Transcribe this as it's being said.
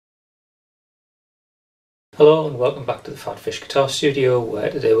Hello and welcome back to the PhatPhish Guitar Studio, where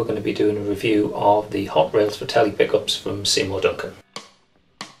today we're going to be doing a review of the hot rails for Tele pickups from Seymour Duncan.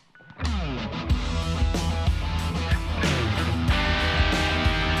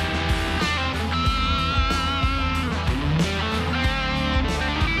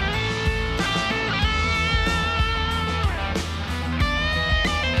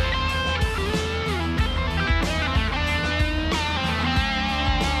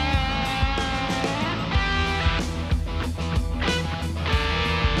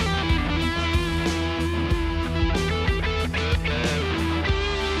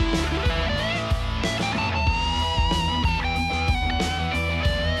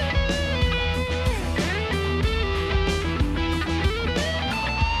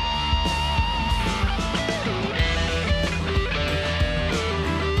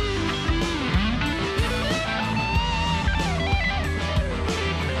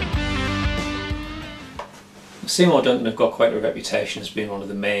 Seymour Duncan have got quite a reputation as being one of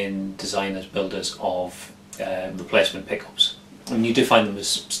the main designers, builders of replacement pickups. And you do find them as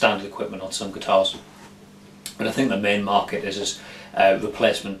standard equipment on some guitars, but I think the main market is as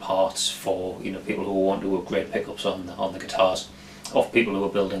replacement parts for people who want to upgrade pickups on the guitars, or for people who are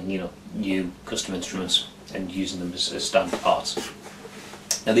building new custom instruments and using them as standard parts.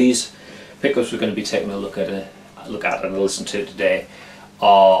 Now these pickups we're going to be taking a look at and listen to today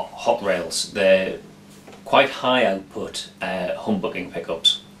are hot rails. They're quite high output humbucking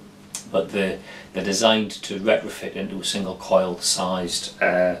pickups, but they're designed to retrofit into a single coil sized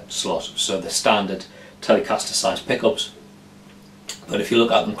slot. So they're standard Telecaster sized pickups, but if you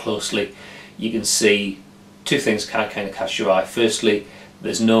look at them closely you can see two things kind of catch your eye. Firstly,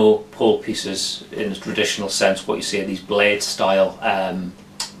 there's no pole pieces in the traditional sense. What you see are these blade style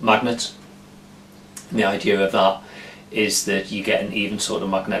magnets, and the idea of that is that you get an even sort of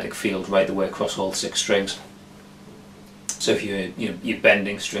magnetic field right the way across all 6 strings. So if you're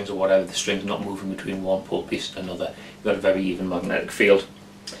bending strings or whatever, the string's not moving between one pole piece and another. You've got a very even magnetic field.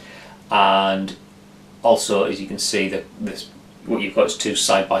 And also, as you can see, what you've got is 2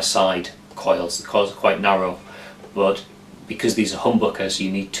 side-by-side coils. The coils are quite narrow, but because these are humbuckers,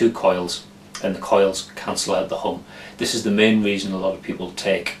 you need 2 coils, and the coils cancel out the hum. This is the main reason a lot of people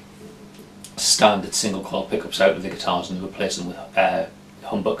take standard single coil pickups out of the guitars and replace them with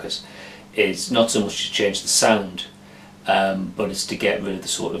humbuckers. Is not so much to change the sound, but it's to get rid of the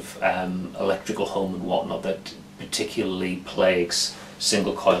sort of electrical hum and whatnot that particularly plagues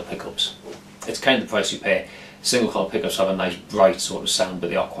single coil pickups. It's kind of the price you pay. Single coil pickups have a nice bright sort of sound,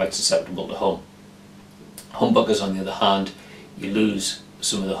 but they are quite susceptible to hum. Humbuckers, on the other hand, you lose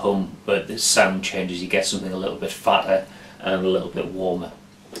some of the hum, but the sound changes. You get something a little bit fatter and a little bit warmer.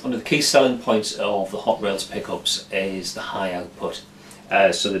 One of the key selling points of the hot rails pickups is the high output.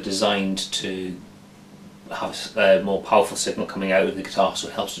 So they're designed to have a more powerful signal coming out of the guitar, so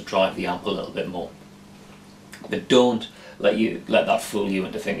it helps to drive the amp a little bit more. But don't let that fool you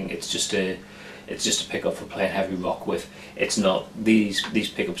into thinking it's just a pickup for playing heavy rock with. It's not. These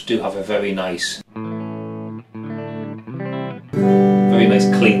pickups do have a very nice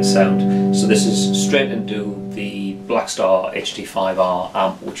clean sound. So this is straight into the Blackstar HT5R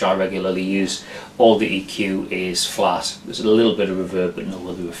amp, which I regularly use. All the EQ is flat. There's a little bit of reverb, but no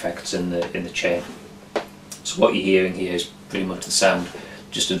other effects in the chain. So what you're hearing here is pretty much the sound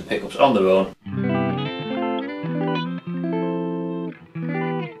just of the pickups on their own.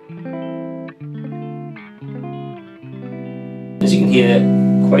 As you can hear,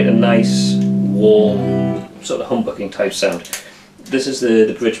 quite a nice, warm, sort of humbucking type sound. This is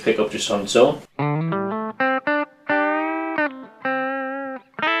the bridge pickup just on its own.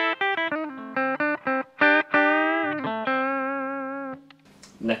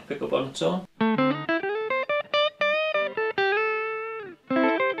 Neck pickup on its own.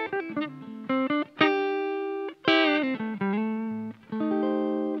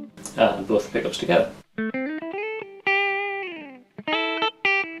 And both pickups together.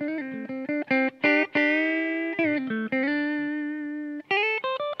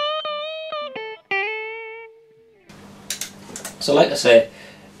 So like I say,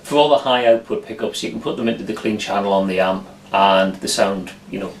 for all the high output pickups, you can put them into the clean channel on the amp and they sound,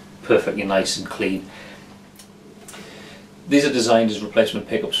 perfectly nice and clean. These are designed as replacement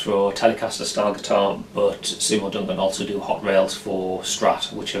pickups for Telecaster style guitar, but Seymour Duncan also do hot rails for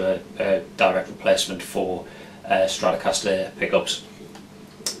Strat, which are a direct replacement for Stratocaster pickups.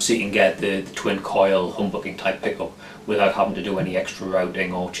 So you can get the twin coil humbucking type pickup without having to do any extra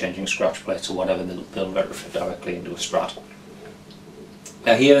routing or changing scratch plates or whatever. They'll retrofit directly into a Strat.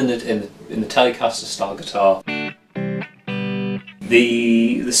 Now here in the Telecaster style guitar,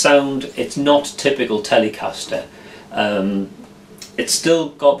 The sound, it's not typical Telecaster. It's still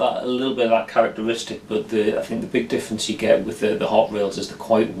got that a little bit of that characteristic, but I think the big difference you get with the hot rails is they're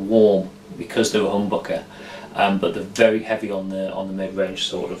quite warm because they're a humbucker, but they're very heavy on the mid-range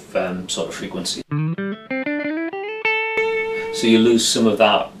sort of frequency. So you lose some of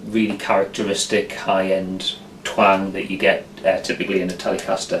that really characteristic high-end twang that you get typically in a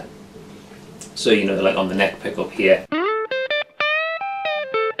Telecaster. So you know, like on the neck pickup here.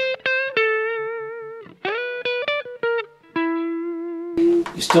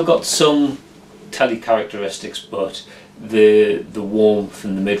 You've still got some Tele characteristics, but the warmth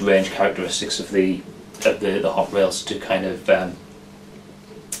and the mid-range characteristics of the hot rails do kind of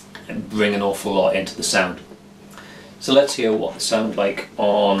bring an awful lot into the sound. So let's hear what they sound like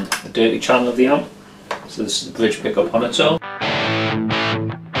on the dirty channel of the amp. So this is the bridge pickup on its own.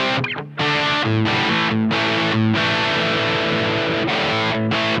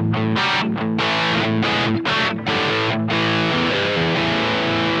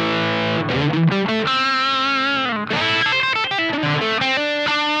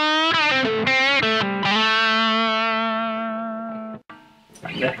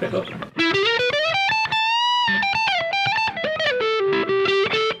 Neck pickup.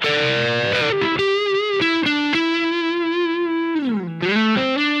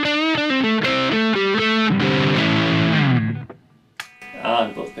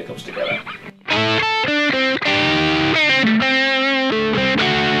 And both pickups together.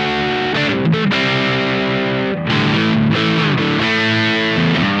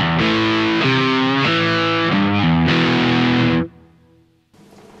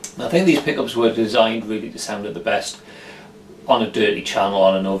 I think these pickups were designed really to sound at the best on a dirty channel,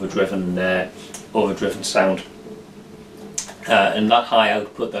 on an overdriven sound, and that high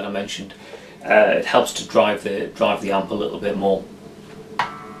output that I mentioned, it helps to drive the amp a little bit more.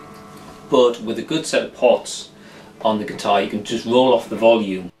 But with a good set of pots on the guitar, you can just roll off the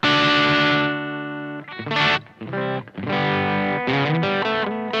volume.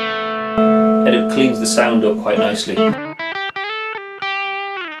 And it cleans the sound up quite nicely.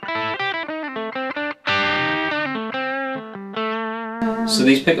 So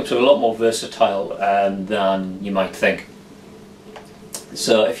these pickups are a lot more versatile than you might think.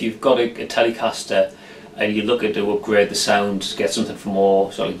 So if you've got a Telecaster and you're looking to upgrade the sound, get something for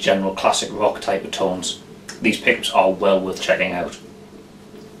more sort of general classic rock type of tones, these pickups are well worth checking out.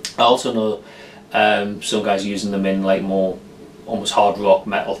 I also know some guys using them in like more almost hard rock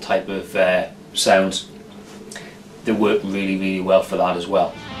metal type of sounds. They work really, really well for that as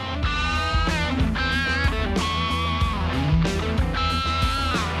well.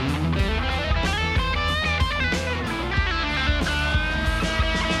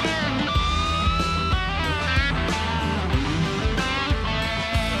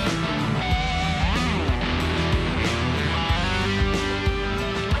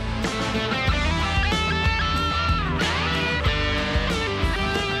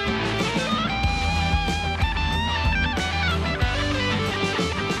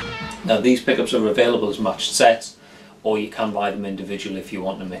 Now these pickups are available as matched sets, or you can buy them individually if you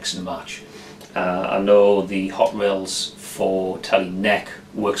want to mix and match. I know the hot rails for Tele neck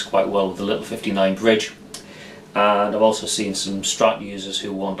works quite well with the little 59 bridge, and I've also seen some Strat users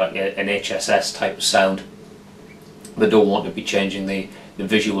who want like an HSS type of sound. They don't want to be changing the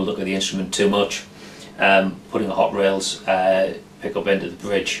visual look of the instrument too much. Putting a hot rails pickup into the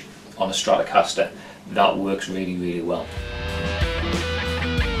bridge on a Stratocaster, that works really, really well.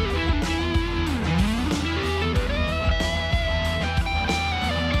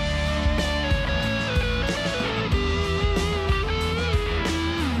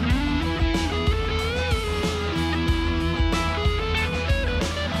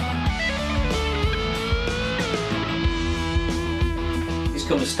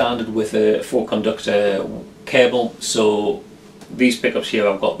 Come as standard with a 4-conductor cable, so these pickups here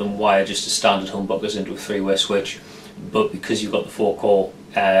I've got them wired just as standard humbuckers into a 3-way switch, but because you've got the 4-core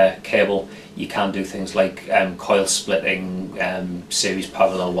cable, you can do things like coil splitting, series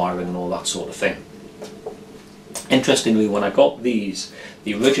parallel wiring and all that sort of thing. Interestingly, when I got these,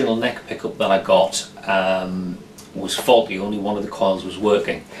 the original neck pickup that I got was faulty. Only one of the coils was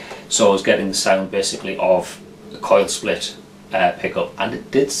working, so I was getting the sound basically of the coil split pickup, and it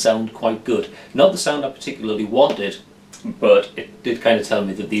did sound quite good. Not the sound I particularly wanted, but it did kind of tell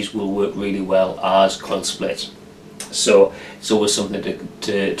me that these will work really well as coil splits. So it's always something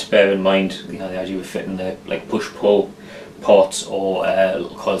to bear in mind, you know, the idea of fitting the like push-pull pots or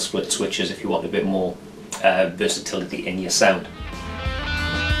little coil split switches if you want a bit more versatility in your sound.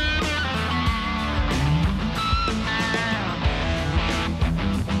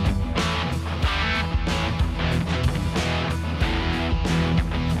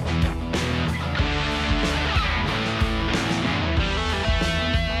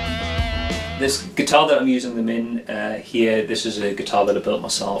 This guitar that I'm using them in here, this is a guitar that I built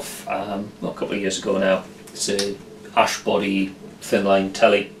myself a couple of years ago now. It's a ash body thinline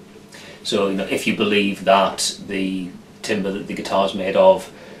Tele. So if you believe that the timber that the guitar is made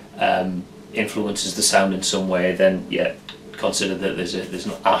of influences the sound in some way, then yeah, consider that there's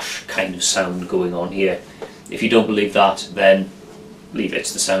an ash kind of sound going on here. If you don't believe that, then leave it.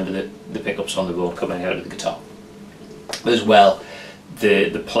 It's the sound of the pickups on the road coming out of the guitar. But as well,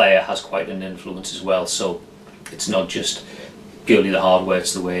 the player has quite an influence as well, so it's not just purely the hardware,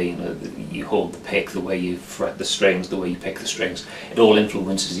 it's the way you hold the pick, the way you fret the strings, the way you pick the strings. It all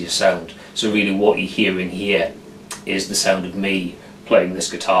influences your sound. So really what you're hearing here is the sound of me playing this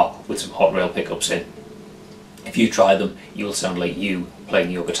guitar with some hot rail pickups in. If you try them, you will sound like you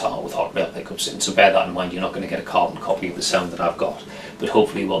playing your guitar with hot rail pickups in. So bear that in mind. You're not going to get a carbon copy of the sound that I've got. But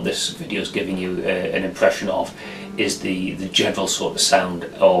hopefully what this video is giving you an impression of is the general sort of sound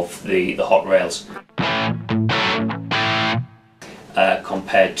of the hot rails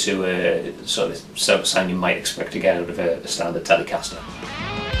compared to a sort of sound you might expect to get out of a standard Telecaster.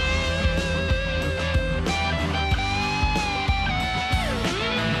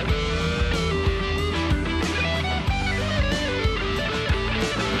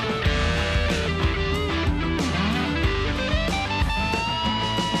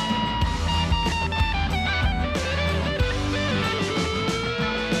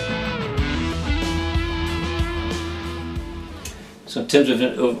 So in terms of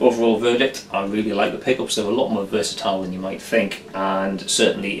an overall verdict, I really like the pickups. They're a lot more versatile than you might think, and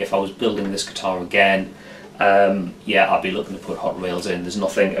certainly if I was building this guitar again, yeah, I'd be looking to put hot rails in. There's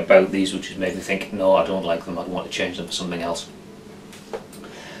nothing about these which has made me think, no, I don't like them, I'd want to change them for something else.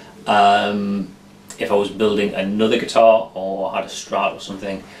 If I was building another guitar or had a Strat or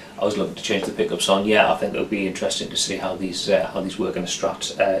something, I was looking to change the pickups on, yeah, I think it would be interesting to see how these work in a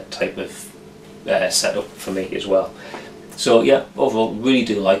Strat type of setup for me as well. So yeah, overall really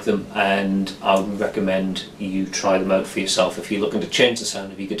do like them, and I would recommend you try them out for yourself if you're looking to change the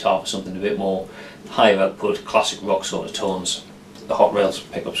sound of your guitar for something a bit more higher output, classic rock sort of tones. The hot rails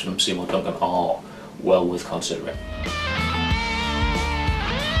pickups from Seymour Duncan are well worth considering.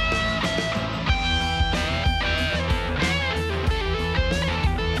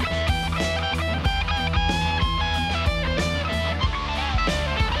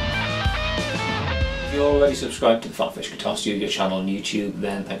 If you're already subscribed to the PhatPhish Guitar Studio channel on YouTube,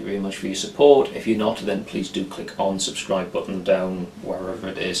 then thank you very much for your support. If you're not, then please do click on the subscribe button down wherever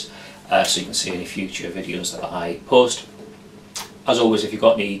it is, so you can see any future videos that I post. As always, if you've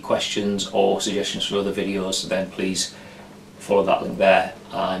got any questions or suggestions for other videos, then please follow that link there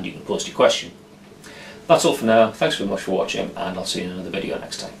and you can post your question. That's all for now. Thanks very much for watching, and I'll see you in another video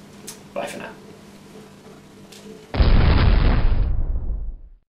next time. Bye for now.